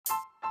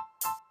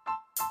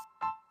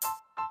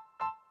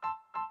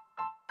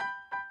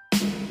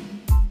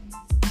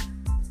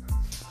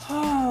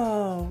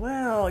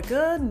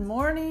Good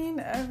morning,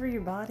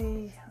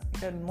 everybody.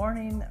 Good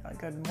morning. Of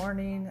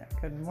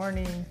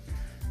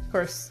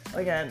course,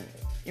 again,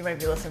 you might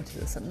be listening to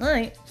this at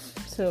night,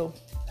 so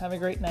have a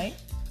great night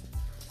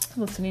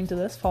listening to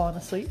this, falling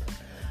asleep.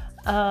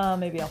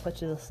 Maybe I'll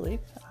put you to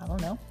sleep. I don't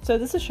know. So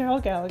this is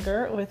Sheryl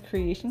Gallagher with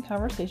Creation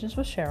Conversations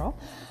with Sheryl.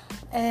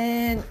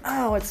 And,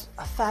 it's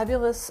a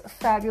fabulous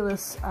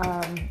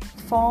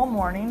fall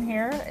morning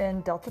here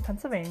in Delta,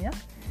 Pennsylvania.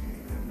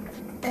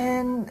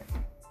 And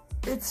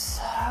it's,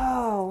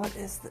 what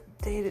is the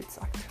date? It's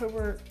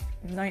October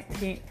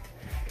 19th,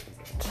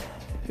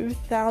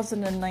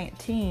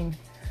 2019.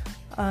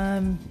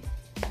 And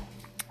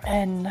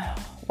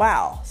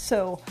wow.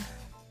 So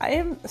I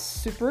am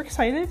super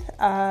excited.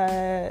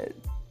 My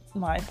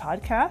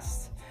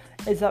podcast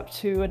is up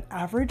to an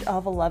average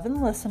of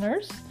 11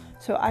 listeners.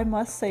 So I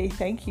must say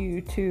thank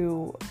you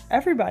to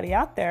everybody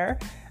out there.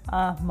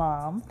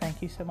 Mom,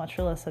 thank you so much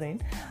for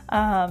listening.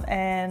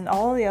 And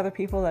all the other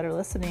people that are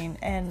listening.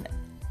 And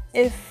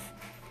if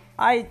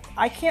I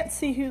can't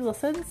see who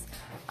listens,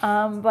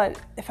 but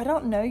if I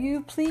don't know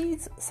you,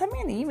 please send me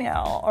an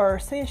email or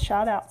say a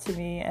shout out to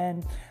me.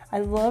 And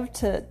I'd love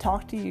to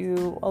talk to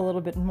you a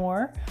little bit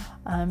more,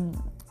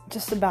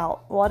 just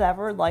about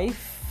whatever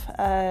life,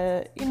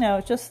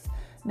 just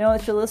know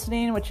that you're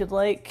listening, what you'd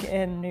like,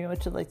 and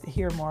what you'd like to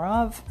hear more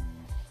of.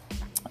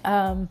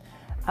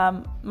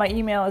 My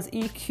email is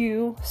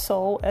eqsoul,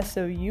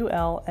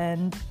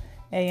 SOULNAND,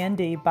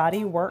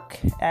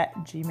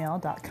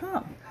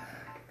 bodywork@gmail.com.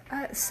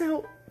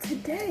 So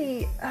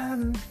today,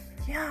 don't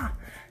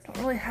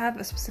really have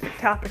a specific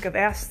topic I've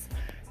asked,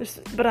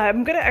 but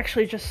I'm going to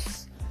actually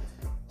just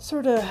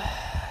sort of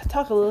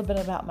talk a little bit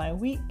about my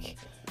week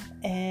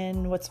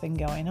and what's been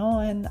going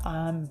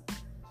on.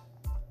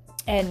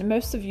 And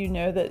most of you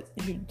know that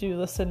who do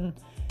listen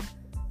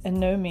and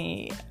know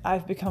me,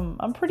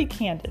 I'm pretty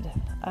candid.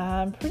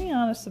 I'm pretty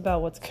honest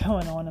about what's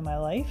going on in my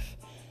life.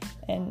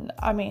 And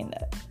I mean,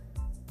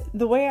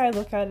 the way I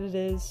look at it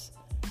is,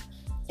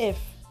 if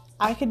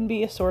I can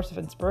be a source of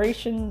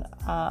inspiration,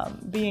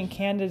 being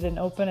candid and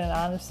open and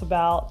honest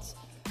about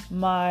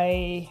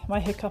my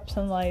hiccups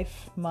in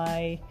life,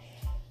 my,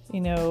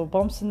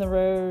 bumps in the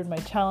road, my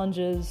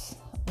challenges,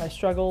 my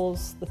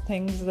struggles, the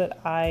things that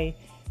I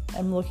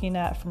am looking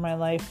at for my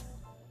life,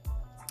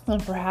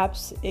 and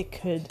perhaps it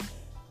could,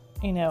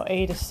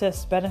 aid,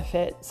 assist,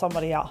 benefit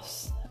somebody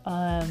else.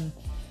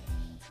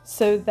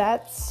 So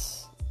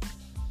that's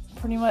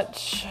pretty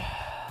much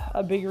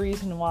a big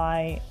reason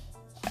why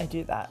I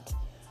do that.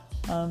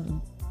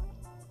 And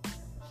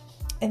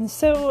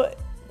so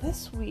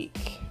this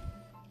week,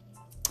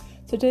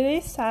 so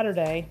today's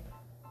Saturday,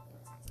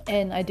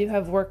 and I do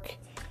have work.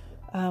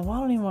 I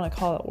don't even want to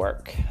call it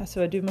work.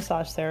 So I do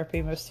massage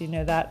therapy. Most of you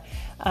know that,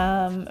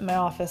 in my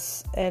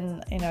office.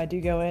 And, I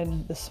do go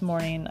in this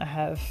morning. I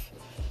have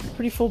a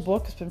pretty full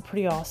book. It's been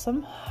pretty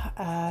awesome.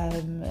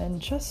 And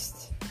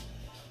just,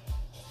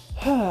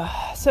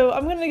 so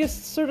I'm going to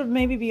just sort of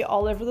maybe be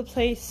all over the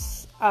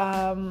place,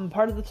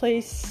 part of the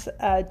place,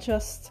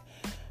 just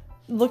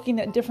looking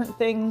at different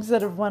things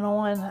that have went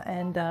on.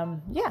 And,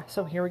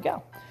 so here we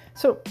go.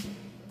 So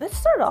let's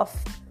start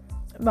off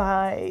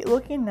by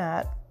looking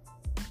at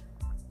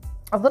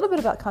a little bit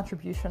about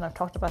contribution. I've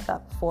talked about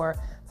that before,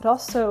 but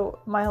also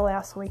my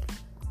last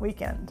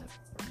weekend.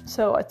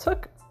 So I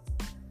took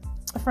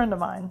a friend of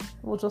mine,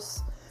 we'll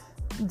just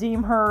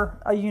deem her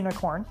a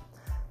unicorn.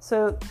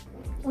 So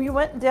we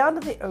went down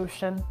to the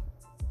ocean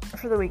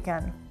for the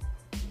weekend,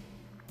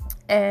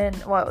 and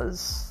it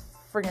was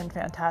friggin'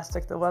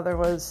 fantastic. The weather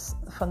was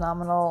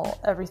phenomenal.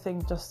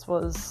 Everything just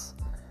was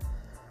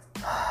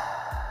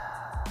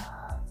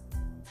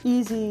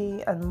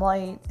easy and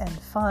light and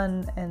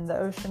fun, and the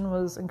ocean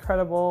was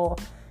incredible,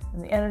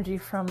 and the energy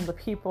from the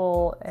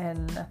people,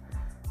 and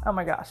oh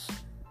my gosh.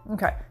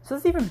 Okay, so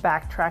let's even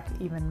backtrack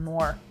even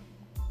more.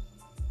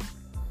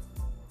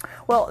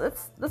 Well,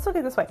 let's look at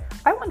it this way.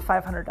 I won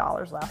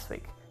 $500 last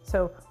week,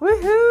 so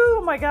woohoo!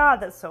 Oh my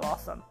God, that's so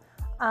awesome.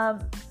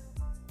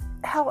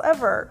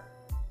 However,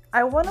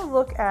 I want to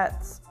look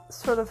at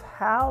sort of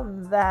how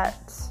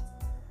that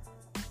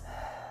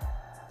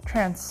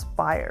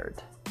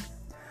transpired.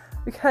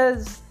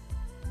 Because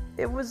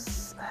it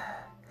was,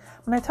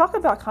 when I talk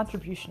about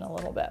contribution a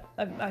little bit,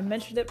 I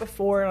mentioned it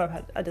before,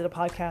 and I did a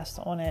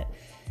podcast on it,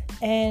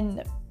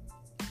 and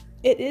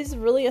it is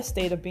really a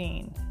state of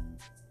being.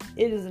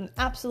 It is an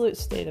absolute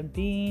state of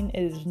being.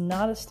 It is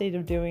not a state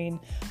of doing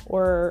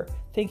or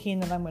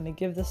thinking that I'm going to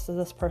give this to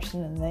this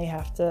person and they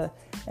have to,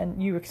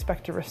 and you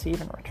expect to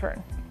receive in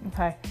return.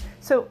 Okay.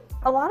 So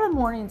a lot of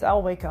mornings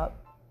I'll wake up,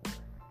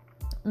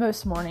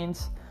 most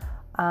mornings,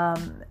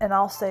 and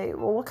I'll say,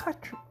 well,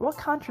 what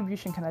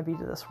contribution can I be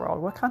to this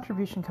world? What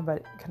contribution can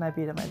I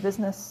be to my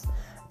business,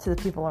 to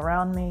the people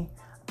around me,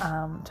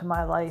 to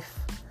my life?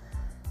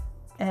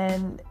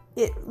 And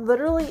it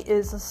literally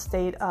is a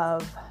state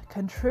of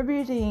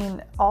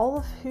contributing all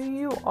of who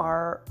you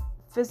are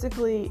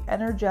physically,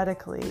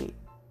 energetically,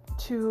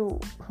 to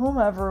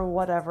whomever,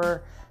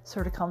 whatever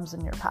sort of comes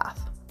in your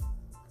path.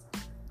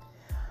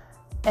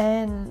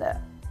 And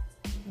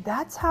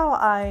that's how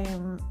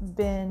I've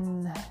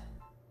been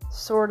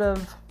sort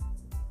of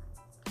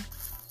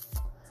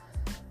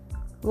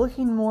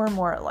looking more and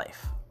more at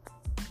life.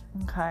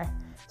 Okay.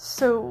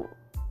 So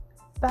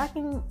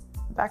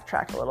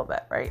backtrack a little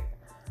bit, right?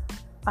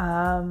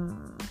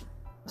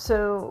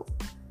 So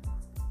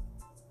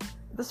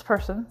this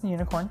person, the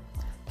unicorn,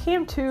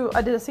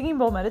 I did a singing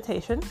bowl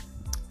meditation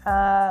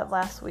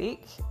last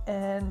week,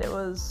 and it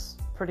was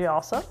pretty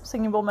awesome.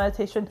 Singing bowl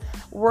meditation,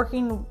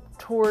 working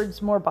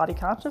towards more body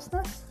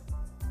consciousness.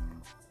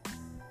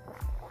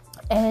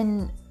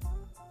 And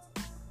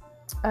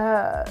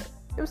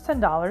it was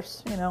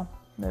 $10, no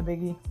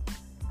biggie.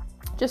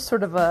 Just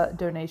sort of a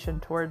donation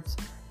towards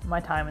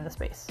my time in the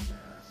space.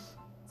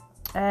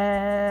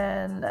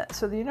 And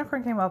so the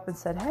unicorn came up and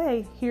said,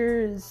 hey,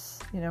 here's,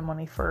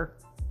 money for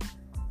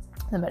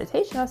the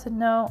meditation. I said,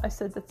 no. I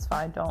said, that's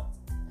fine.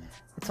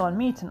 It's on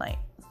me tonight.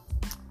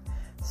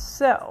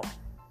 So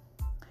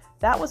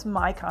that was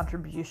my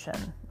contribution.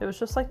 It was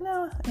just like,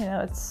 no,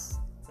 I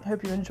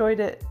hope you enjoyed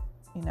it.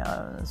 It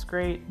was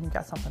great and you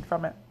got something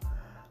from it.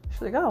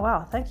 She's like, oh,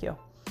 wow, thank you.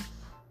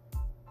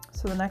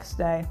 So the next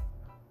day,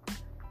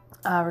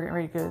 we're getting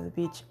ready to go to the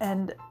beach.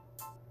 And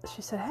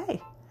she said,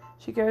 hey,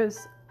 she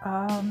goes,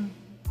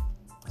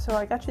 so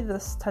I got you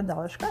this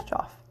 $10 scratch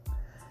off.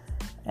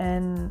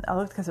 And I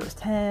looked because it was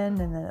 10,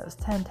 and then it was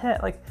 10,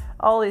 like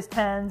all these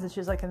 10s. And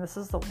she's like, and this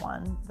is the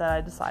one that I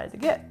decided to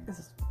get. This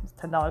is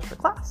 $10 for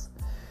class.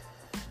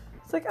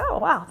 It's like, oh,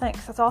 wow,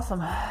 thanks. That's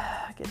awesome.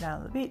 I get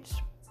down to the beach.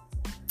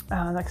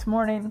 Next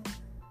morning,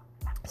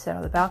 I sat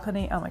on the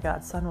balcony. Oh my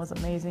God, sun was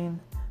amazing.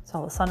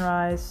 Saw the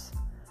sunrise.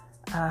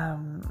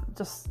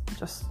 Just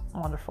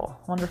wonderful,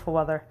 wonderful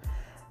weather.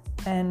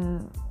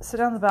 And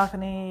sit on the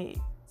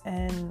balcony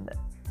and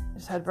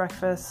just had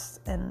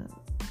breakfast, and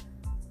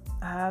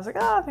I was like,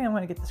 oh, I think I'm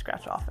going to get the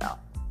scratch off out.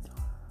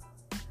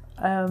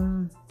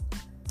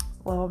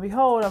 Lo and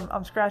behold,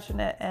 I'm scratching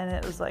it, and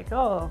it was like,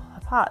 oh,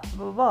 hot,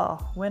 blah, blah,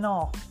 blah, win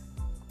all.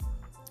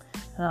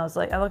 And I was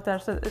like, I looked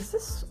at her and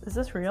said, is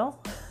this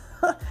real?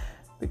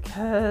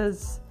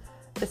 Because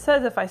it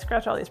says if I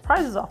scratch all these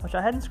prizes off, which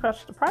I hadn't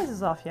scratched the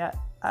prizes off yet,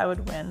 I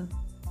would win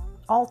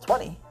all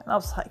 20. And I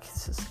was like,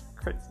 this is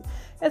crazy.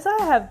 As I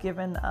have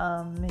given,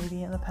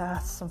 maybe in the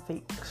past, some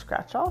fake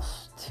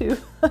scratch-offs to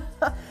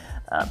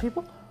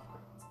people.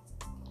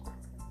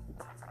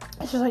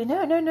 And she's like,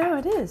 no,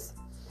 it is.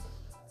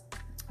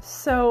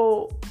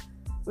 So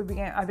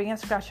I began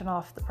scratching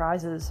off the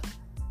prizes.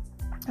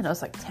 And it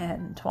was like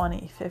 10,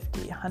 20,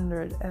 50,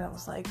 100. And I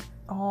was like,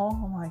 oh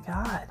my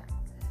God.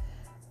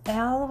 And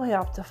all the way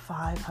up to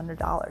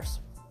 $500.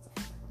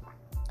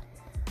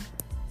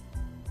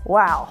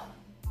 Wow.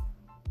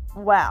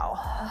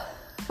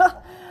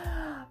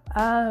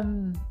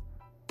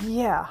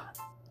 Yeah.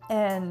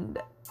 And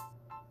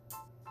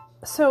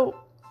so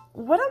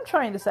what I'm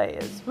trying to say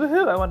is,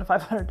 woohoo, I won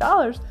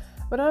 $500.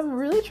 What I'm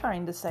really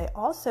trying to say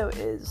also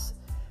is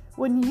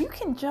when you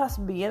can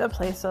just be in a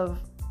place of,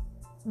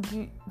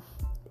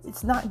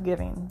 it's not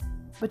giving,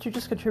 but you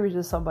just contribute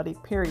to somebody,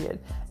 period.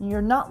 And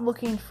you're not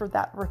looking for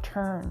that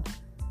return.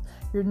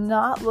 You're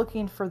not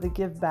looking for the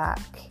give back.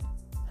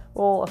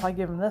 Well, if I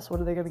give them this, what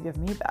are they going to give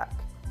me back?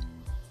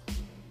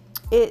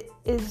 It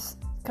is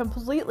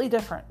completely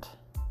different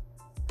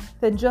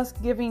than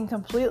just giving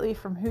completely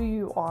from who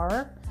you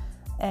are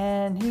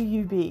and who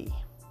you be.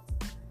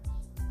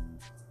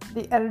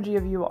 The energy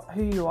of you,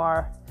 who you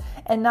are,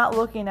 and not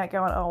looking at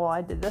going, oh, well,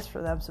 I did this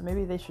for them, so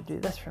maybe they should do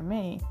this for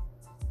me.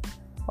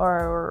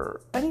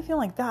 Or anything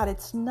like that.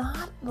 It's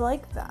not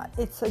like that.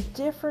 It's a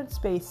different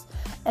space.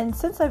 And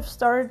since I've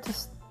started to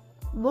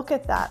look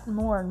at that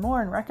more and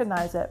more and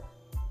recognize it,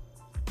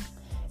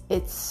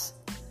 it's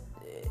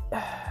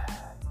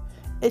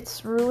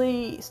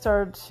really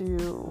started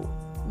to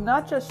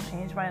not just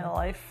change my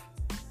life,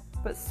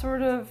 but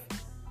sort of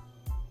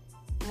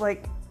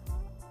like,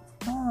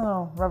 I don't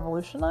know,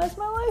 revolutionize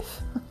my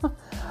life.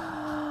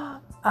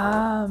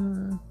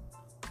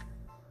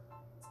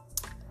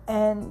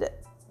 And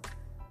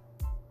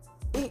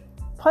it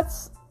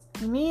puts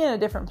me in a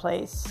different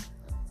place,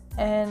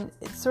 and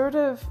it sort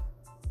of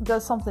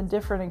does something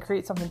different and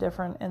creates something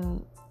different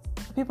in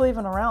people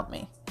even around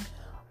me.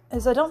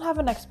 Is I don't have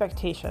an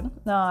expectation.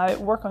 Now, I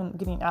work on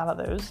getting out of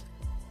those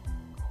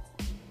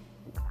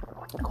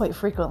quite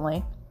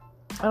frequently.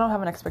 I don't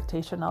have an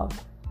expectation of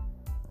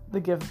the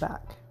give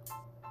back.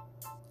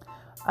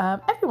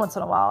 Every once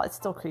in a while, it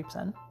still creeps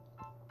in.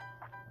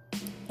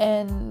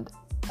 And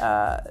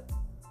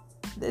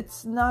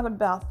it's not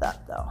about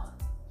that, though.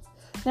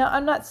 Now,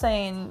 I'm not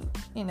saying,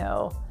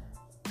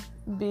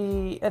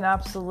 be an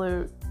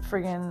absolute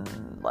friggin'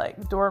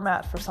 like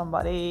doormat for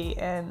somebody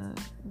and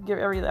give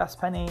every last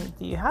penny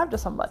that you have to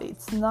somebody.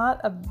 It's not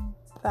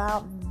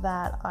about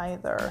that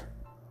either.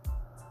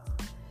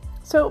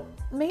 So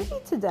maybe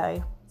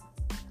today,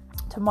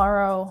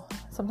 tomorrow,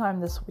 sometime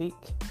this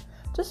week,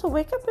 just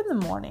wake up in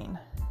the morning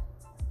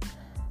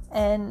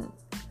and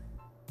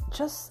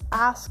just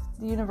ask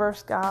the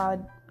universe,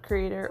 God,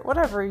 creator,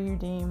 whatever you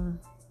deem,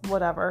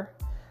 whatever.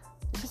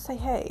 Just say,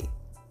 hey,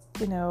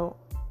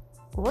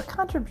 what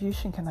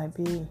contribution can I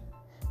be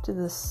to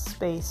this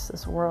space,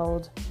 this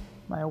world,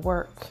 my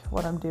work,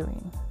 what I'm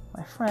doing,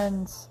 my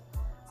friends,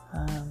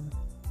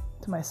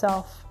 to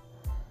myself,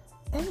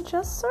 and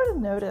just sort of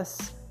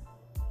notice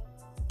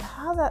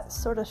how that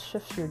sort of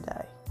shifts your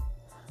day,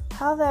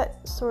 how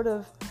that sort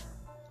of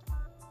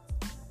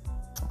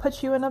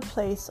puts you in a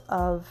place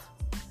of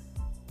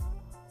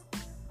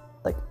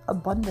like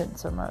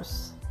abundance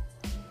almost,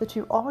 that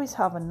you always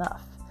have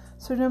enough.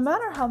 So no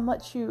matter how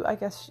much you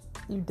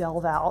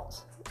delve out,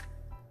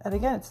 and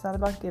again, it's not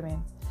about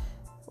giving,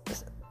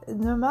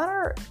 no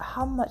matter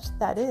how much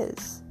that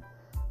is,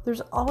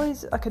 there's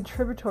always a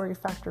contributory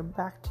factor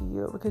back to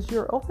you because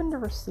you're open to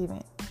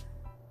receiving.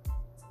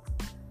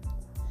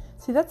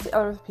 See, that's the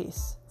other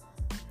piece,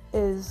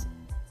 is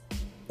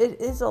it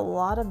is a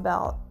lot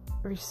about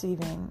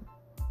receiving.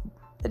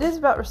 It is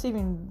about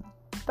receiving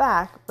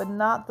back, but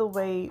not the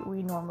way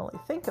we normally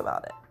think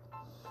about it.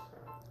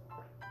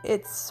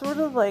 It's sort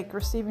of like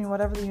receiving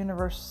whatever the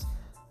universe,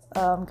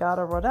 God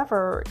or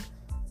whatever,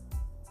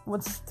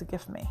 wants to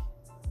gift me.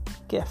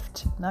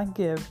 Gift, not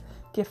give.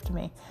 Gift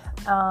me.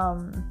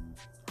 And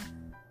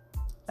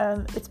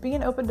it's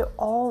being open to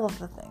all of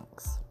the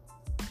things.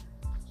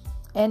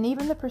 And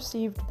even the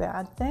perceived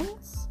bad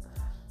things.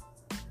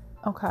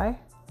 Okay?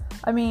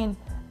 I mean,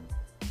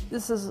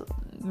 this is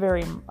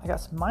very,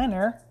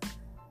 minor.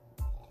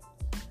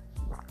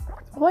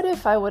 What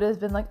if I would have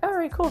been like, all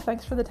right, cool,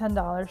 thanks for the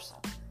 $10.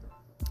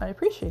 I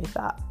appreciate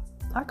that.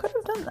 I could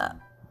have done that.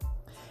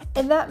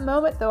 In that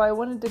moment, though, I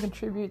wanted to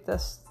contribute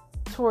this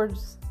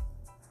towards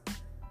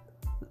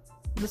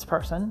this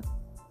person,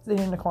 the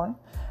unicorn.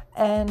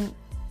 And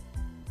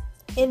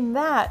in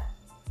that,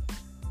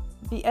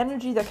 the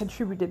energy that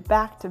contributed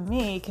back to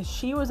me, because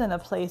she was in a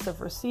place of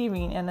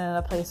receiving and in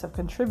a place of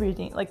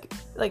contributing, like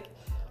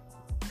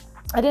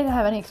I didn't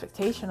have any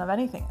expectation of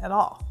anything at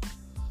all.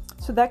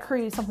 So that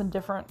created something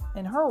different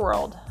in her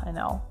world, I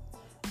know.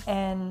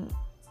 And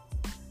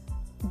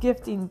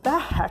gifting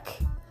back,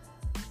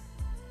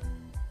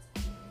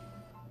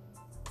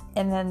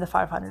 and then the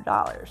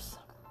 $500.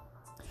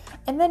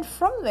 And then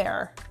from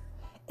there,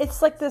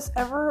 it's like this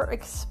ever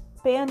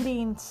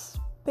expanding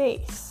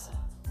space.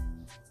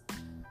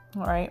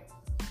 All right.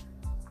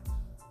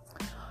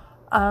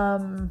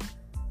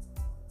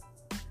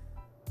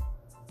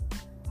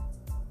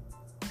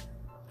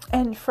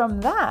 And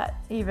from that,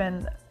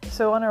 even,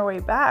 so on our way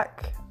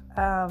back,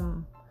 I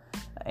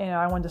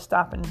wanted to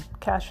stop and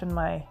cash in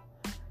my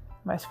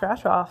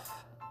scratch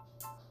off.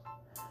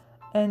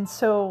 And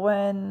so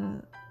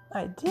when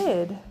I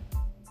did,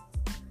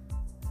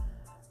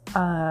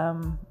 I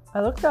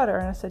looked at her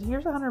and I said,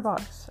 here's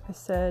 $100. I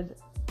said,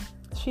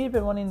 she had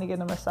been wanting to get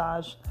a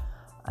massage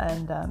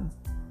and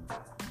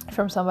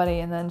from somebody,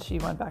 and then she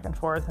went back and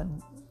forth,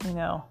 and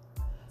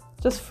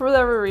just for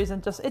whatever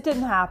reason, it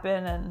didn't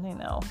happen,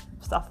 and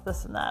stuff,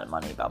 this and that,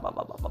 money, blah blah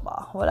blah blah blah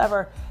blah,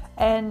 whatever.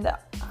 And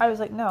I was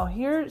like, no,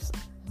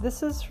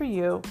 this is for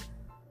you.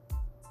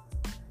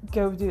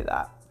 Go do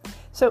that.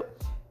 So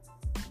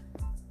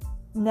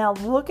now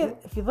if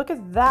you look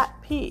at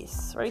that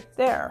piece right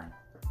there,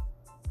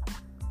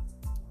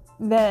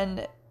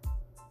 then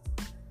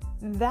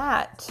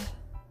that,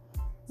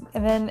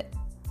 and then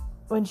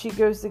when she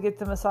goes to get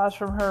the massage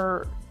from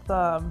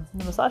the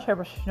massage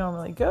therapist she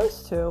normally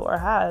goes to or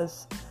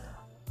has,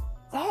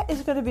 that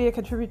is going to be a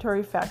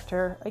contributory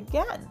factor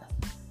again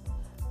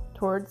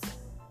towards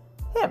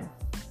him.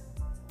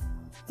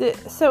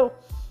 So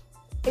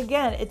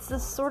again, it's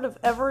this sort of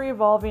ever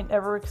evolving,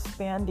 ever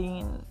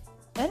expanding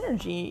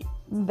energy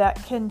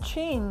that can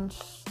change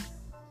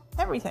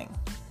everything.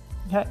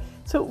 Okay,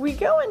 so we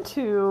go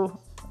into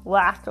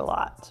lack a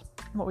lot.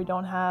 What we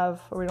don't have,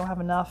 or we don't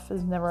have enough,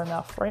 is never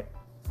enough, right?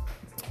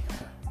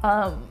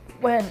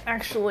 When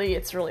actually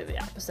it's really the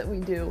opposite.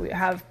 We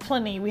have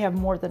plenty, we have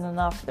more than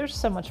enough. There's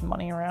so much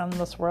money around in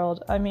this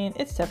world. I mean,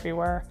 it's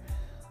everywhere.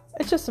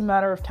 It's just a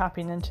matter of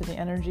tapping into the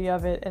energy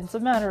of it, and it's a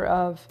matter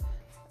of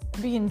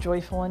being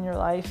joyful in your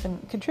life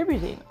and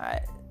contributing.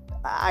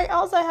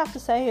 All I have to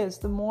say is,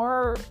 the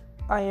more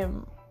I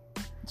am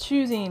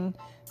choosing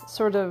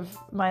sort of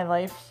my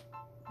life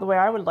the way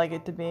I would like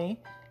it to be,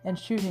 and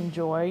choosing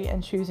joy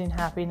and choosing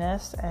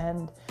happiness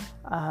and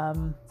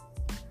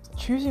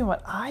choosing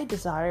what I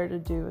desire to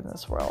do in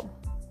this world,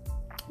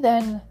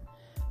 then,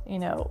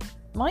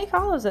 money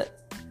follows it.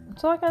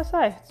 That's all I gotta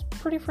say. It's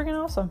pretty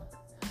freaking awesome.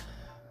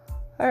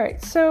 All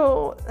right,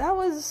 so that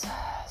was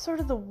sort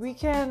of the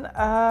weekend.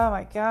 Oh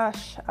my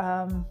gosh.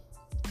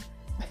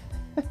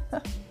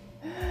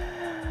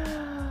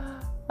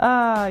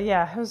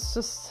 Yeah, it was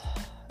just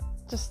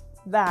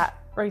that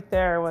right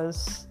there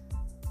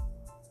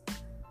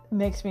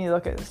makes me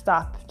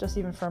stop just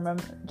even for a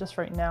moment, just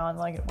right now, and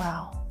like,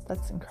 wow,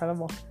 that's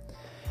incredible.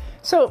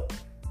 So,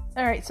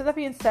 all right, so that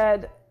being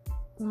said,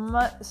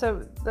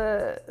 so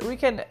the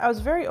weekend, I was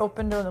very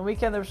open during the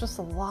weekend. There was just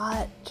a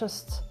lot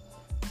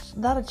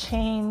of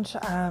change.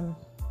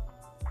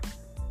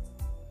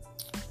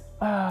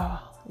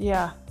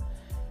 Yeah.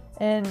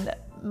 And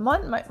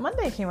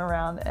Monday came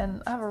around,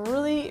 and I have a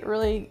really,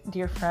 really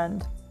dear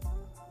friend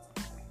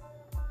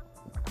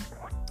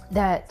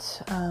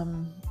that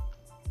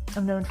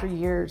I've known for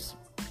years.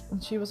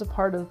 And she was a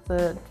part of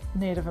the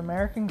Native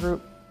American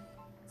group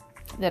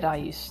that I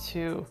used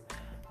to,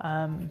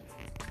 be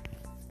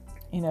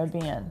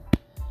in,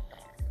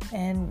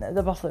 and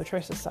the Buffalo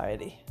Trace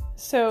Society.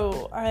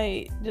 So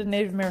I did a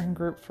Native American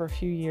group for a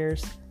few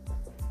years.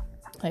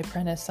 I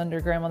apprenticed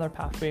under Grandmother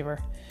Pathweaver,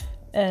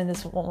 and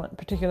this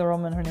particular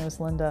woman, her name was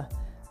Linda,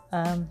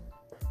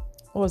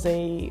 was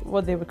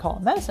what they would call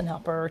a medicine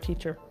helper or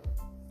teacher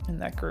in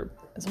that group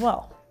as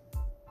well.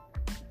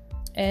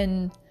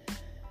 And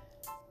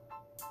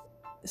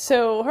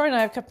so her and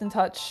I have kept in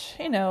touch,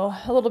 a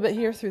little bit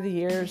here through the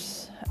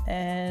years,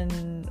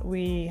 and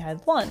we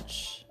had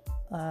lunch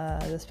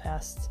this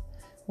past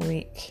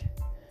week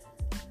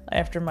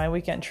after my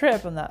weekend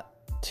trip on that.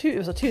 It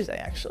was a Tuesday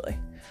actually,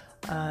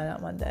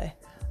 not Monday,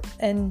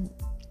 and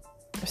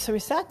so we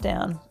sat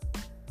down,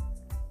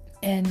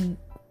 and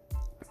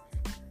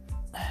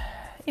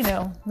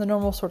the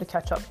normal sort of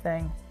catch up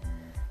thing,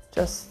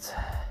 just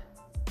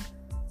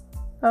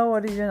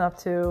what have you been up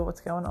to?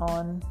 What's going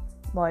on?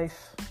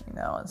 Life,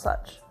 and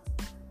such.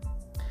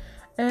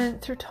 And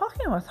through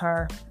talking with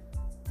her,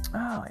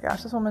 oh my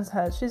gosh, this woman's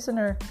she's in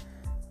her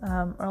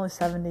early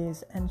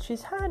 70s, and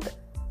she's had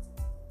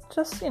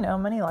just,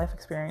 many life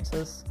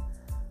experiences.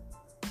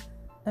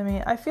 I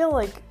mean, I feel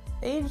like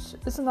age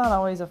is not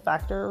always a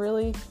factor,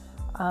 really.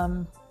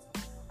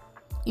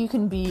 You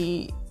can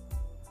be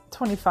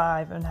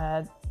 25 and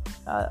had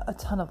a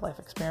ton of life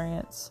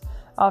experience.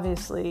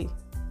 Obviously,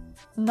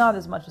 not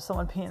as much as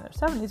someone being in their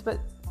 70s, but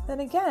then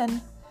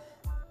again,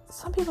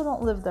 some people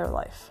don't live their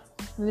life.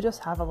 They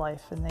just have a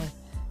life and they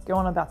go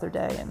on about their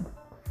day,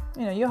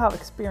 and you'll have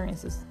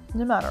experiences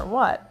no matter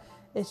what.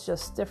 It's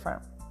just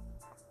different.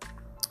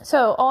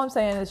 So all I'm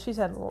saying is she's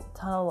had a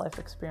ton of life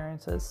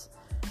experiences,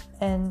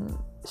 and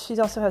she's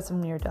also had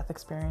some near-death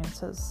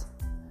experiences.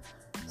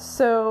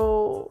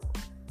 So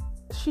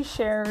she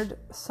shared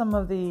some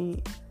of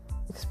the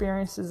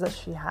experiences that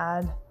she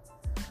had,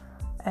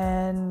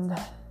 and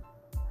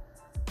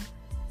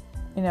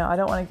I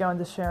don't want to go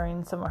into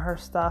sharing some of her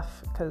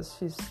stuff because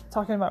she's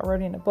talking about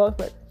writing a book,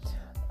 but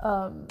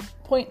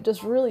point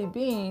just really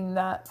being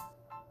that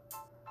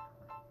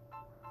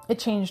it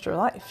changed her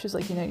life. She's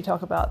like, you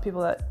talk about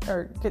people that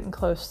are getting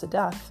close to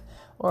death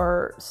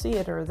or see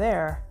it or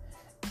there,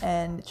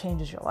 and it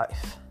changes your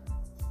life.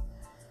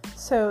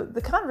 So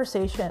the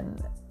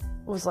conversation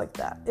was like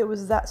that. It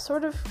was that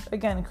sort of,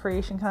 again,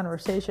 creation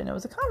conversation. It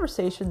was a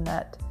conversation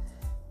that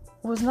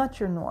was not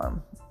your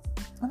norm.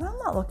 And I'm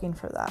not looking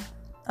for that.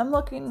 I'm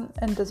looking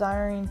and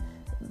desiring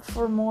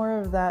for more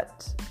of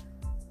that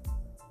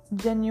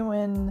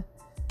genuine,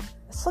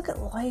 let's look at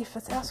life,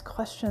 let's ask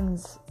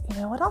questions,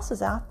 what else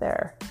is out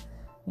there?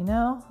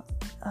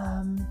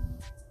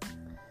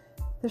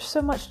 There's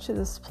so much to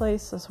this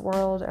place, this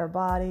world, our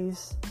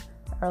bodies,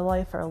 our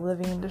life, our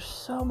living. There's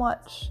so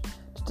much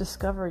to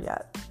discover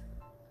yet.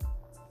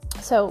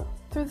 So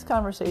through this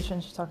conversation,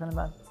 she's talking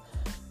about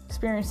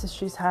experiences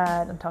she's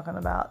had. I'm talking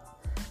about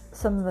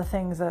some of the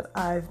things that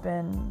I've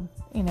been,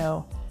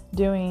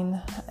 doing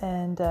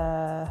and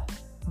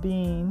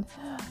being.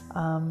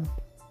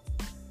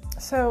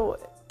 So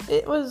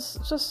it was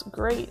just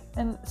great.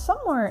 And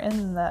somewhere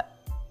in that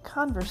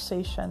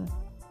conversation,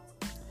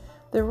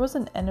 there was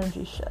an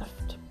energy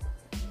shift.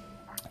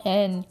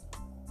 And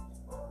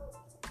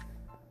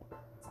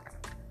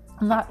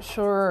I'm not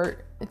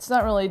sure, it's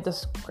not really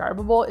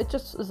describable, it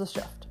just is a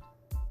shift.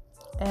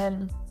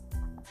 And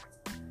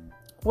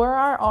where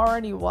I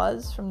already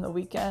was from the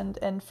weekend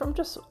and from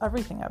just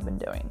everything I've been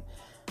doing,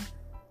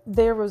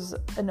 there was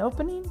an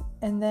opening,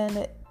 and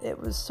then it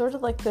was sort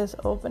of like this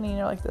opening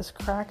or like this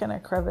crack in a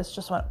crevice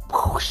just went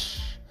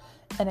whoosh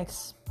and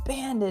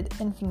expanded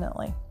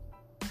infinitely.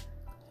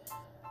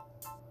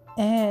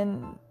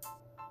 And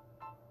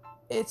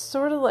it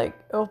sort of like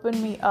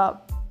opened me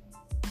up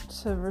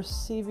to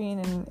receiving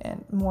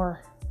and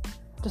more,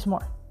 just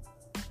more,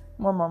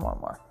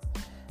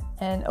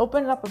 and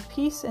opened up a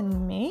piece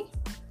in me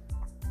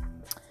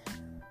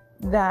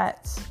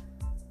that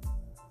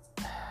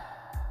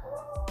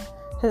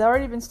has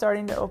already been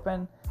starting to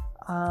open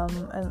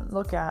and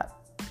look at.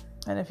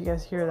 And if you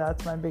guys hear that,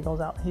 it's my beagle's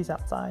out. He's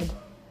outside,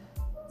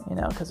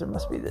 because there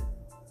must be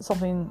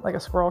something like a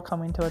squirrel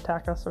coming to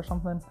attack us or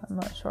something. I'm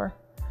not sure.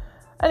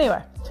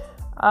 Anyway,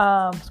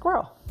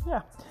 squirrel.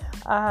 Yeah.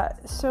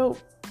 So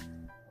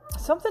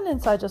something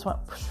inside just went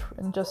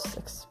and just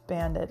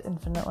expanded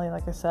infinitely,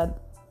 like I said.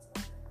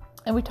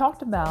 And we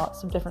talked about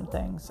some different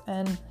things.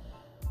 And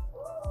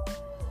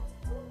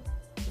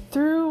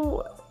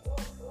through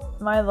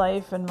my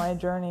life and my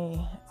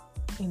journey,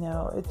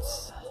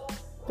 it's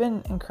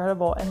been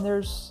incredible, and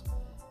there's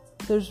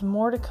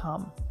more to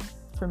come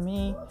for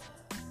me.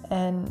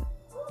 And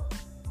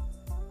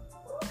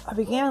I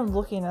began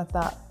looking at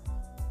that,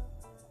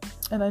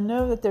 and I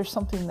know that there's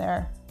something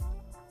there.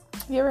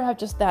 You ever have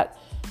just that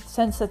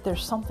sense that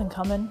there's something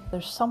coming?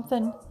 There's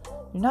something,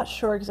 you're not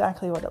sure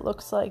exactly what it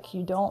looks like,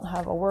 you don't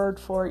have a word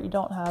for it, you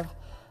don't have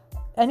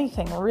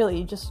anything really,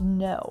 you just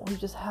know. You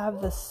just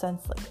have this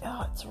sense like,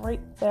 oh, it's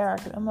right there, I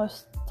can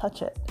almost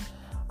touch it.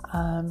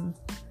 And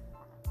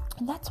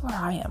that's where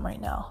I am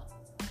right now.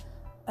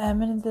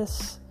 I'm in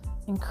this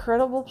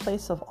incredible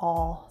place of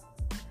awe.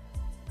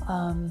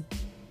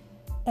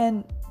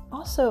 And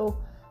also,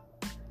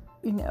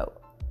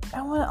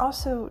 I want to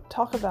also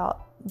talk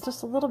about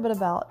just a little bit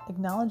about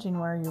acknowledging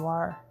where you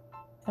are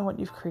and what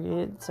you've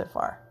created so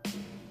far.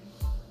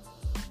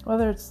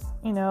 Whether it's,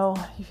 you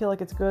feel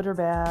like it's good or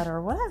bad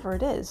or whatever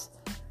it is.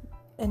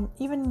 And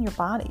even in your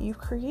body, you've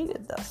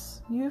created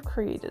this. You've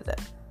created it.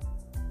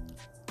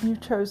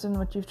 You've chosen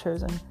what you've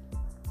chosen.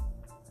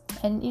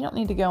 And you don't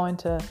need to go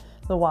into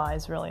the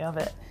whys really of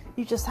it.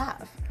 You just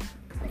have,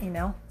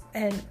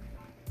 And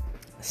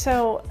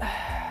so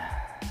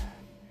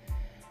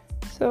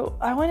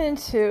I went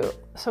into,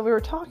 so we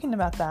were talking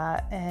about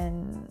that,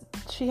 and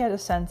she had a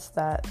sense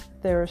that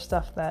there was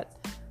stuff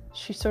that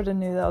she sort of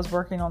knew that I was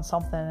working on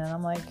something, and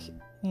I'm like,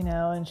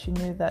 and she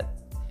knew that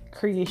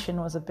creation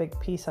was a big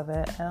piece of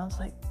it, and I was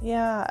like,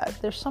 yeah,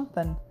 there's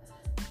something.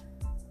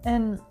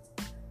 And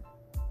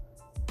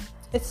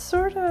it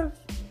sort of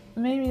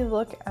made me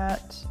look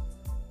at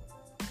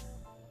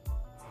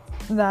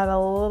that a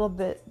little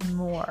bit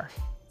more,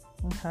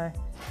 okay?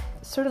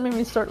 It sort of made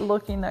me start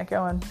looking at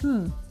going,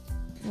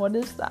 what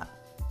is that?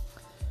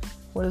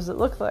 What does it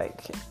look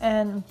like?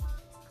 And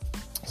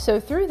so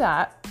through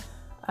that,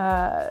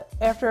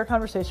 after our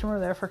conversation, we were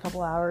there for a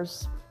couple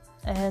hours,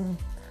 and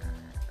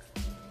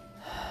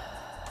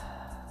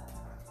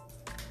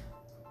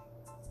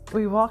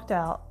we walked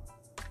out,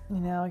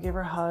 I gave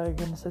her a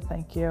hug and said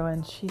thank you,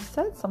 and she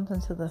said something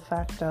to the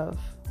effect of,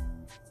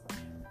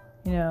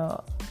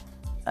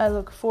 I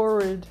look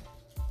forward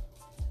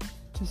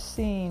to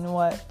seeing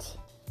what,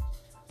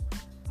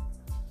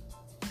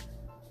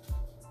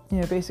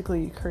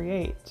 basically you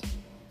create.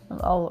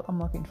 I'm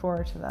looking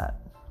forward to that.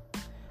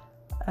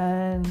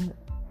 And,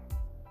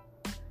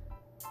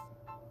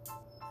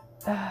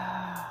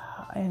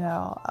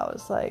 I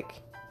was like,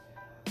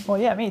 well,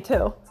 yeah, me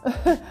too.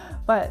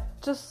 But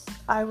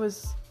I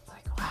was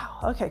like, wow,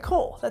 okay,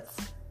 cool.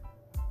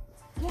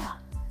 Yeah.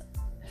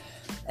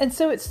 And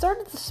so it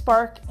started to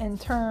spark and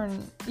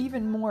turn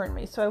even more in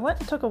me. So I went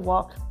and took a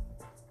walk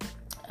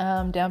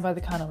down by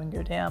the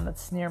Conowingo Dam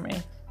that's near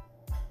me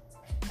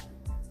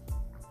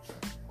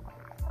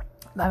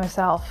by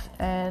myself.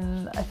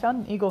 And I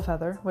found an eagle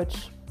feather,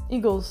 which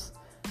eagles,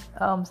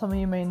 some of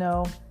you may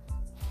know,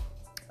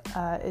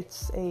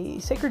 it's a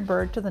sacred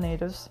bird to the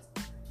natives.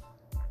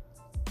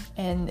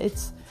 And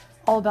it's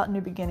all about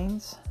new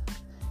beginnings.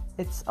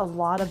 It's a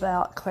lot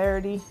about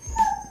clarity.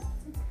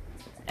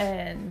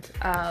 And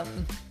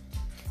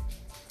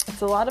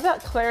it's a lot about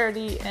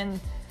clarity and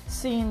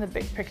seeing the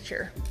big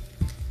picture.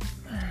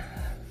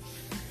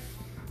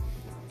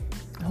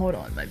 Hold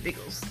on, my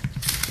beagles.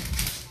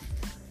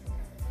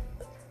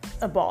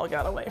 A ball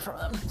got away from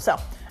them. So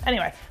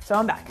anyway,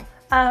 I'm back.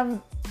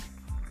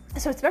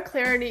 So it's about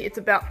clarity. It's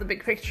about the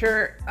big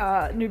picture,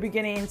 new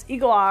beginnings,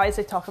 eagle eyes.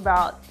 They talk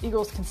about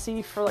eagles can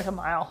see for like a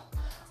mile,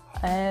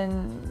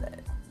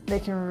 and they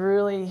can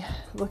really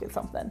look at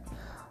something.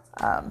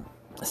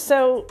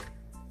 So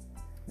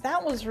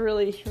that was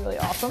really, really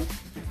awesome.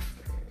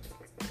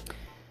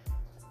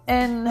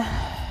 And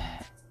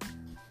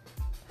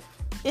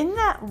in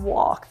that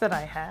walk that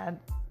I had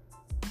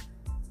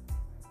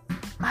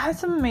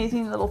some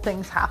amazing little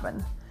things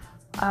happen.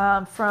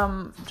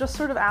 From just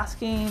sort of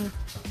asking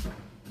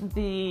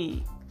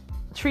the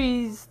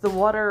trees, the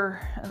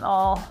water, and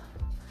all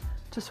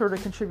to sort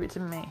of contribute to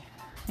me,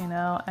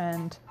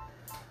 and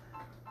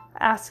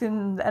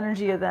asking the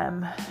energy of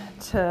them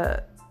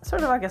to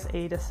sort of, I guess,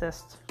 aid,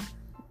 assist,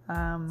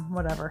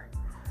 whatever.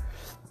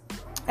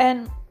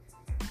 And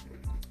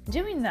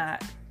doing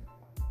that,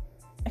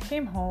 I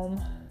came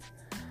home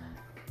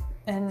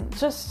and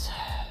just,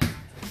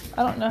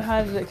 I don't know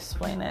how to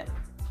explain it.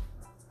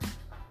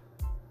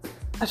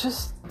 I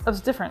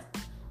was different.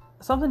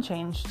 Something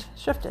changed,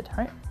 shifted,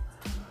 right?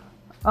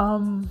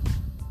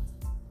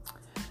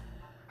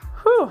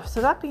 So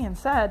that being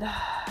said,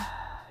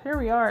 here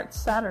we are, it's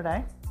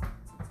Saturday.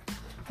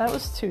 That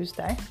was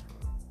Tuesday.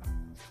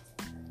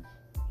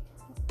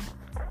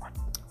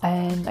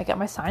 And I got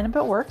my sign up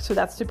at work, so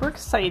that's super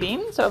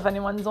exciting. So if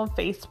anyone's on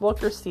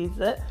Facebook or sees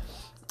it,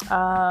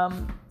 I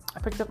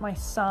picked up my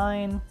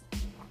sign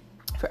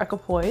for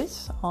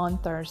Equipoise on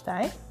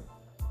Thursday.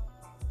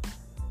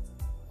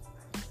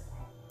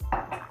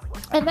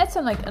 And that's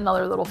in like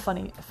another little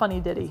funny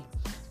ditty,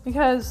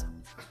 because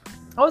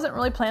I wasn't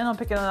really planning on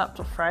picking it up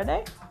till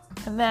Friday.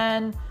 And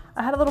then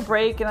I had a little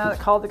break and I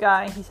called the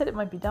guy. He said it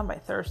might be done by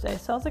Thursday.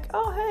 So I was like,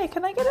 oh, hey,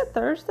 can I get it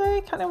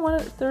Thursday? Kind of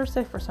wanted it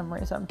Thursday for some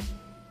reason.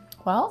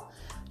 Well,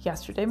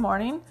 yesterday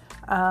morning,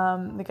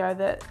 the guy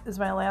that is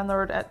my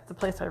landlord at the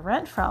place I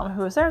rent from,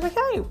 who was there, was like,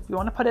 hey, you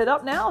want to put it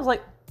up now? I was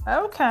like,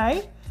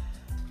 okay.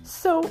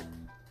 So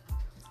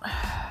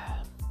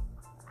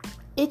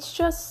it's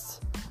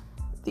just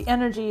the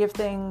energy of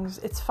things.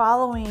 It's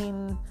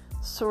following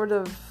sort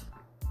of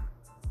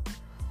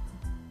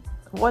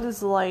what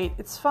is light.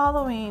 It's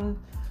following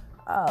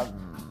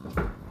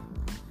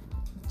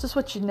just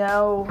what you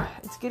know.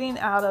 It's getting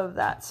out of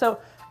that. So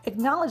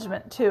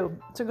acknowledgement too.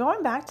 So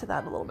going back to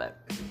that a little bit,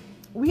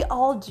 we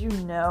all do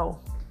know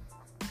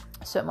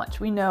so much.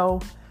 We know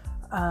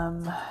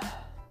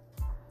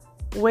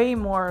way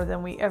more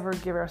than we ever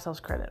give ourselves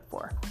credit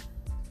for.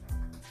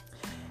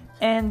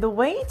 And the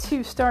way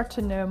to start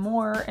to know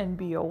more and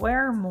be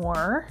aware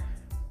more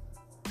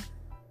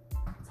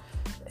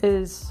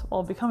is,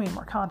 well, becoming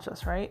more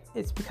conscious, right?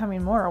 It's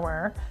becoming more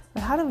aware.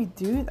 But how do we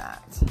do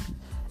that?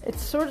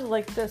 It's sort of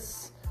like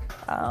this,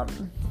 I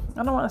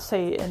don't want to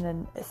say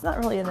it's not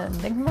really an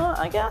enigma,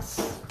 I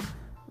guess,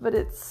 but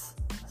it's,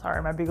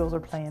 sorry, my beagles are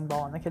playing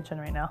ball in the kitchen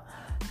right now.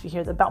 If you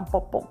hear the bounce,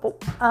 boop, boop,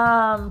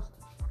 boop.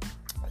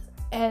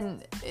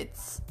 And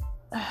it's,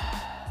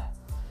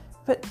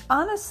 but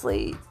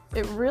honestly,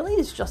 it really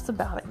is just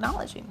about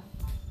acknowledging.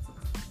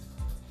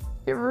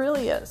 It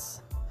really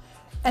is.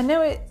 And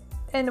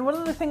one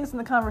of the things in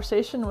the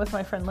conversation with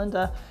my friend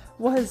Linda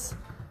was,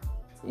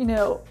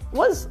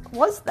 was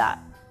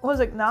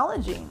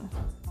acknowledging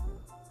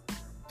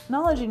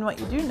what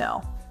you do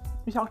know.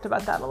 We talked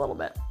about that a little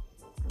bit.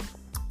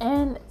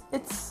 And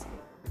it's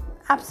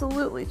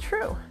absolutely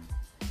true.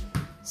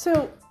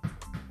 So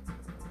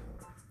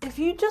if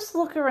you just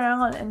look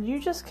around and you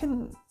just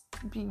can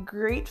be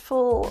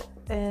grateful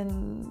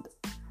and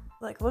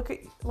like, look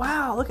at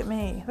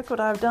me, look what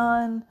I've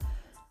done.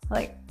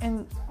 Like,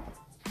 and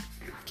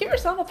give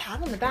yourself a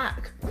pat on the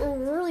back. We're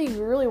really,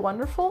 really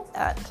wonderful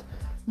at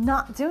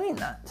not doing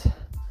that.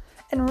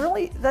 And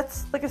really,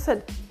 that's, like I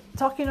said,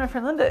 talking to my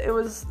friend Linda, it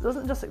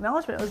wasn't just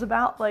acknowledgement. It was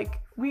about, like,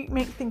 we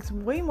make things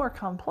way more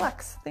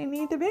complex than they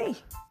need to be.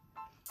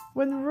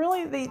 When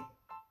really they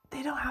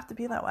don't have to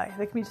be that way.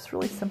 They can be just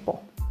really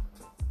simple.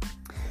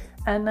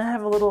 And I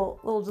have a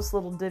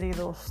little ditty,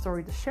 little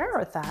story to share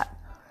with that.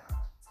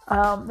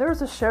 There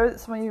was a show that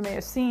some of you may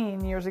have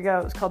seen years ago.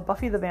 It was called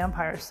Buffy the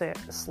Vampire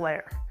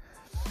Slayer.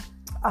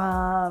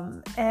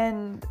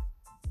 And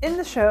in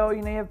the show,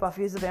 you have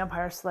Buffy as a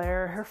vampire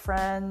slayer, her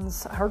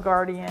friends, her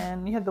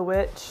guardian, you have the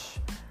witch,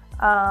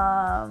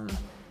 and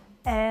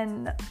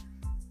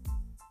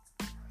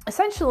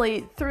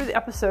essentially through the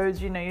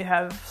episodes, you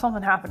have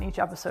something happen each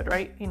episode,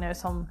 right?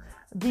 Some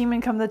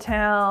demon come to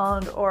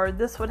town, or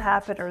this would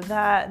happen or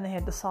that, and they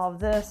had to solve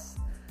this.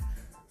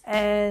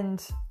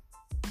 And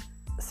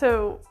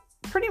so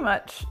pretty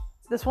much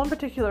this one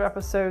particular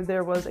episode,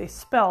 there was a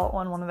spell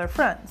on one of their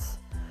friends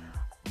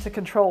to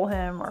control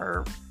him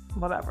or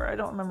whatever. I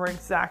don't remember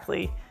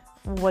exactly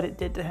what it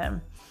did to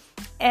him.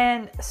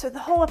 And so the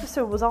whole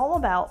episode was all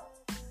about,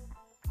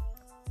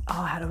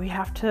 how do we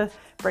have to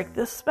break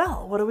this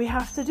spell? What do we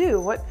have to do?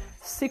 What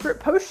secret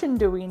potion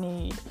do we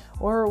need?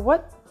 Or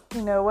what,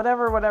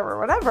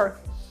 whatever.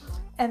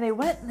 And they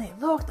went and they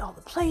looked all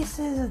the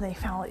places and they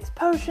found all these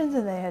potions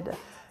and they had to,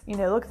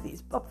 look at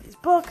these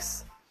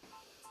books.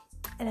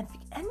 And at the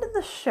end of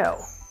the show,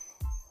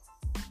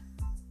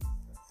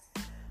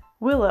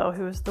 Willow,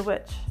 who is the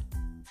witch,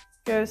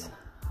 goes,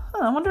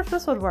 I wonder if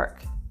this would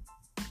work.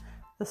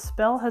 The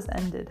spell has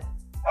ended.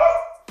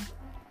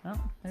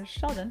 Oh, there's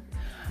Sheldon.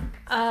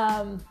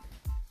 And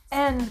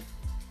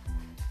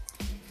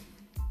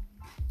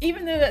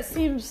even though that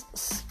seems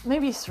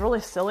maybe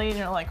really silly, and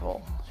you're like,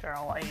 well,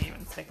 Sheryl, why are you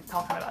even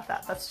talking about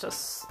that? That's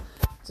just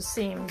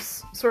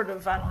seems sort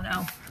of, I don't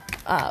know,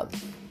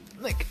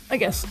 like, I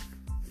guess,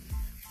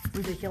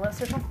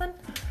 ridiculous or something.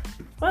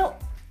 Well,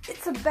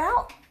 it's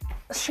about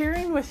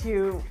sharing with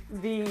you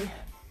the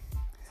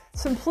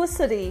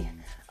simplicity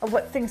of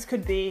what things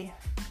could be.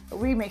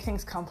 We make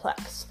things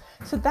complex.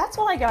 So that's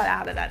what I got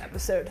out of that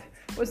episode,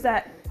 was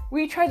that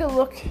we try to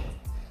look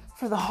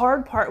for the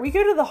hard part. We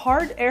go to the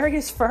hard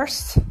areas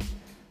first.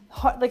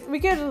 We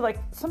go to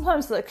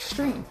sometimes the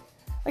extreme.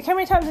 Like, how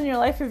many times in your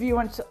life have you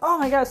went to, oh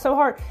my God, it's so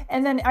hard,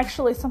 and then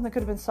actually something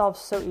could have been solved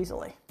so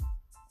easily?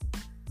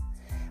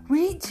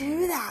 We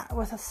do that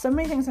with so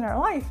many things in our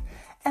life.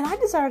 And I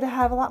desire to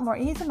have a lot more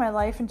ease in my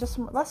life and just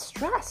less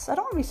stress. I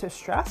don't want to be so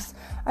stressed.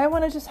 I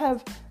want to just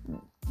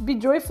be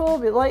joyful,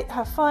 be light,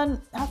 have fun,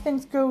 have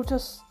things go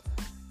just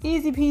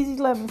easy peasy,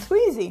 lemon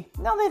squeezy.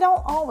 No, they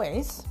don't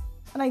always.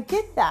 And I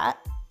get that.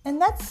 And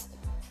that's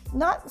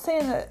not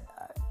saying that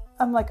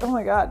I'm like, oh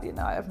my God,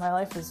 if my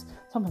life is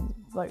something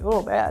like a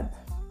little bad.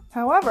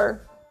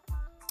 However,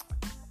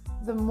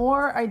 the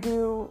more I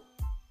do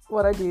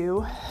what I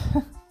do,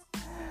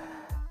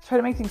 try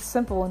to make things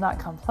simple and not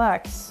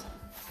complex,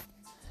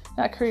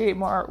 not create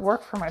more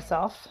work for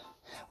myself.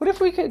 What if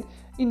we could,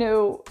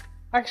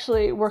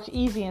 actually work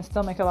easy and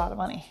still make a lot of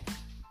money?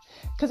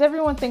 Because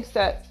everyone thinks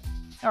that,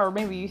 or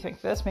maybe you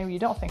think this, maybe you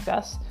don't think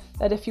this,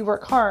 that if you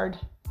work hard,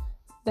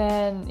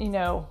 then,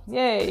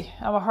 yay,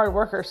 I'm a hard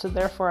worker, so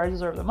therefore I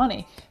deserve the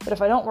money. But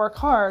if I don't work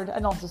hard, I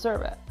don't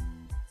deserve it.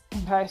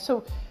 Okay,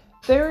 so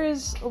there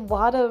is a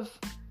lot of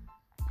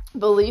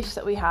beliefs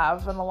that we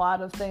have and a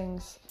lot of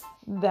things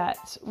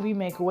that we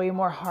make way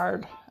more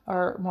hard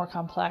or more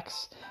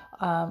complex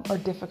or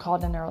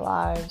difficult in our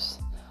lives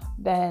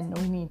than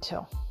we need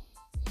to.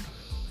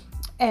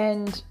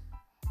 And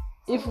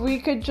if we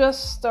could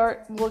just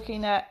start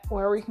looking at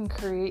where we can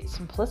create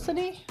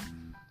simplicity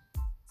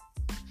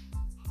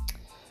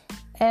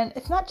And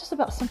it's not just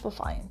about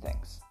simplifying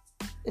things.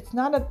 That's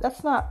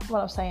not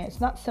what I'm saying. It's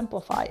not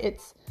simplify.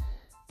 It's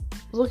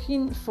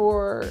looking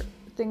for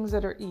things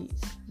that are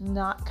ease,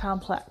 not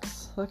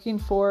complex. Looking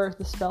for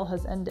the spell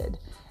has ended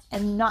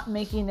and not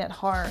making it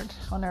hard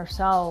on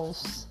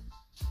ourselves.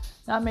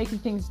 Not making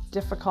things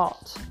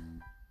difficult,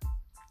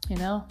 you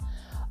know?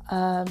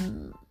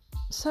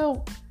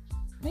 So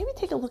maybe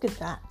take a look at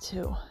that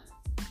too.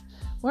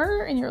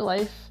 Where in your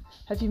life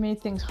have you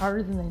made things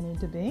harder than they need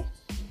to be?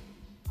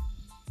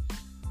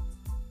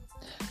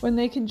 When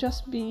they can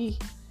just be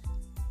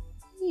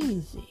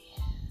easy.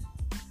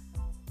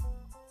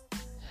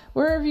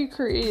 Where have you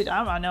created,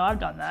 I know I've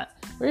done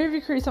that. Where have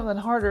you created something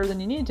harder than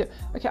you need to?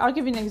 Okay, I'll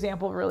give you an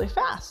example really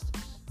fast.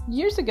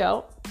 Years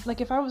ago,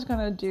 like if I was going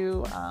to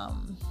do,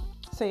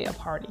 say a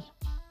party,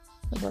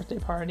 a birthday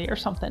party or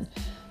something.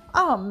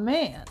 Oh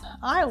man,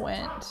 I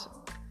went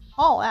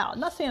all out.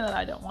 Not saying that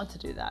I don't want to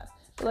do that,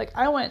 but like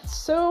I went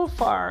so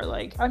far,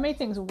 like I made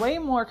things way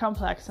more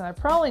complex than I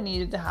probably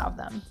needed to have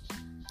them.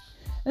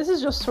 This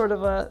is just sort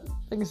of a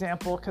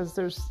example because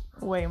there's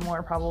way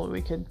more probably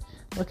we could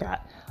look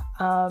at.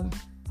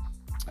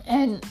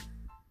 And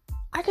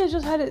I could have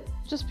just had it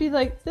just be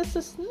like this,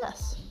 and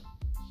this.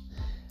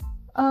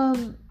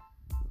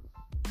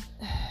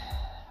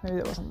 Maybe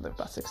that wasn't the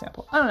best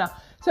example. I don't know.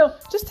 So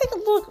just take a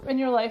look in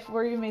your life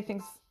where you made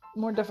things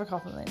more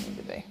difficult than they need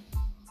to be.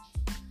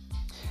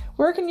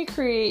 Where can you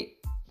create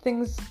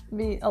things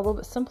be a little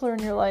bit simpler in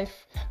your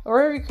life? Or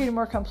where have you created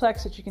more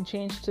complex that you can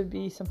change to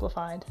be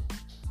simplified?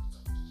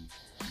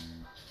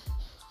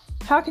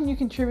 How can you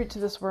contribute to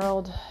this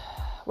world?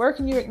 Where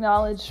can you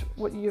acknowledge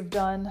what you've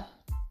done?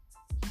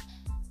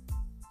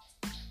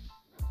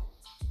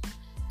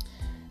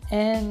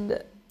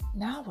 And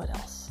now what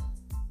else?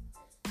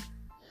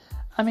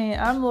 I mean,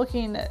 I'm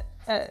looking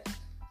at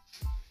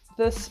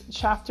this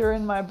chapter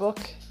in my book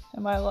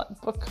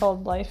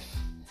called Life,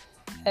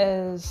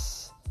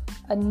 as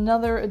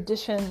another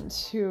addition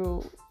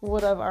to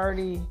what I've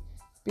already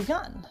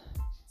begun.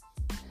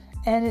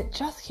 And it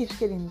just keeps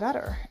getting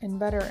better and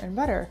better and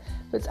better.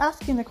 But it's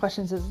asking the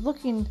questions,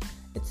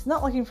 it's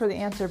not looking for the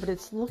answer, but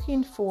it's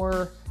looking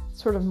for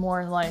sort of more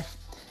in life.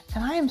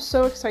 And I am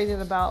so excited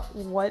about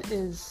what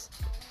is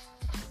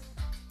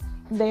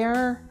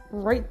there,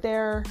 right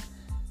there,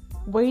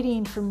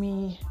 waiting for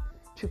me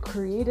to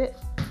create it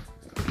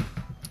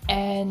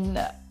and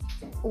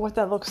what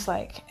that looks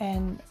like.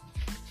 And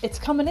it's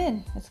coming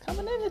in, it's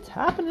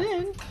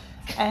happening.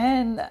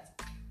 And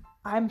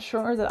I'm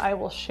sure that I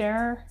will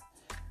share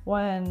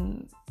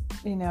when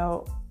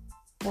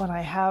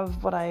I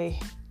have what I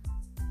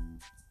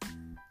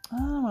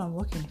don't know what I'm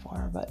looking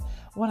for, but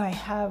when I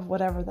have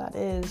whatever that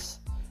is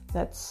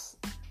that's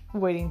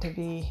waiting to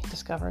be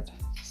discovered.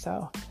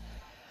 So,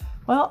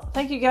 well,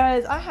 thank you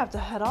guys. I have to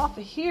head off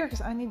of here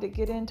because I need to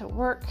get into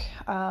work.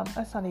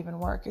 That's not even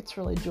work. It's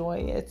really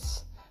joy.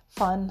 It's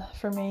fun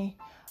for me.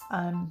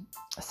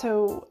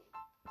 So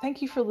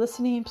thank you for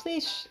listening.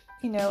 Please,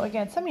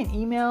 again, send me an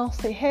email.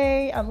 Say,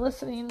 hey, I'm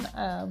listening.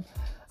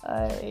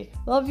 I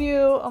love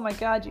you. Oh my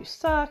God, you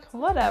suck.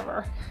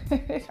 Whatever.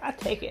 I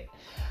take it.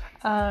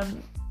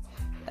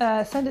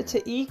 Send it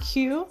to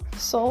EQ,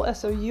 soul,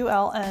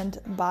 SOUL, and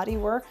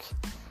bodywork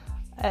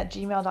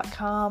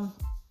 @gmail.com.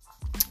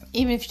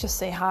 Even if you just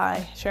say,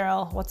 hi,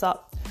 Sheryl, what's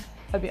up?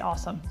 That'd be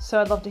awesome.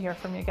 So I'd love to hear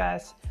from you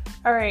guys.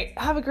 All right.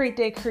 Have a great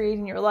day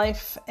creating your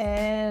life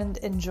and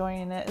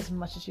enjoying it as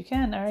much as you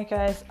can. All right,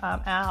 guys,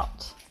 I'm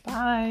out.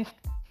 Bye.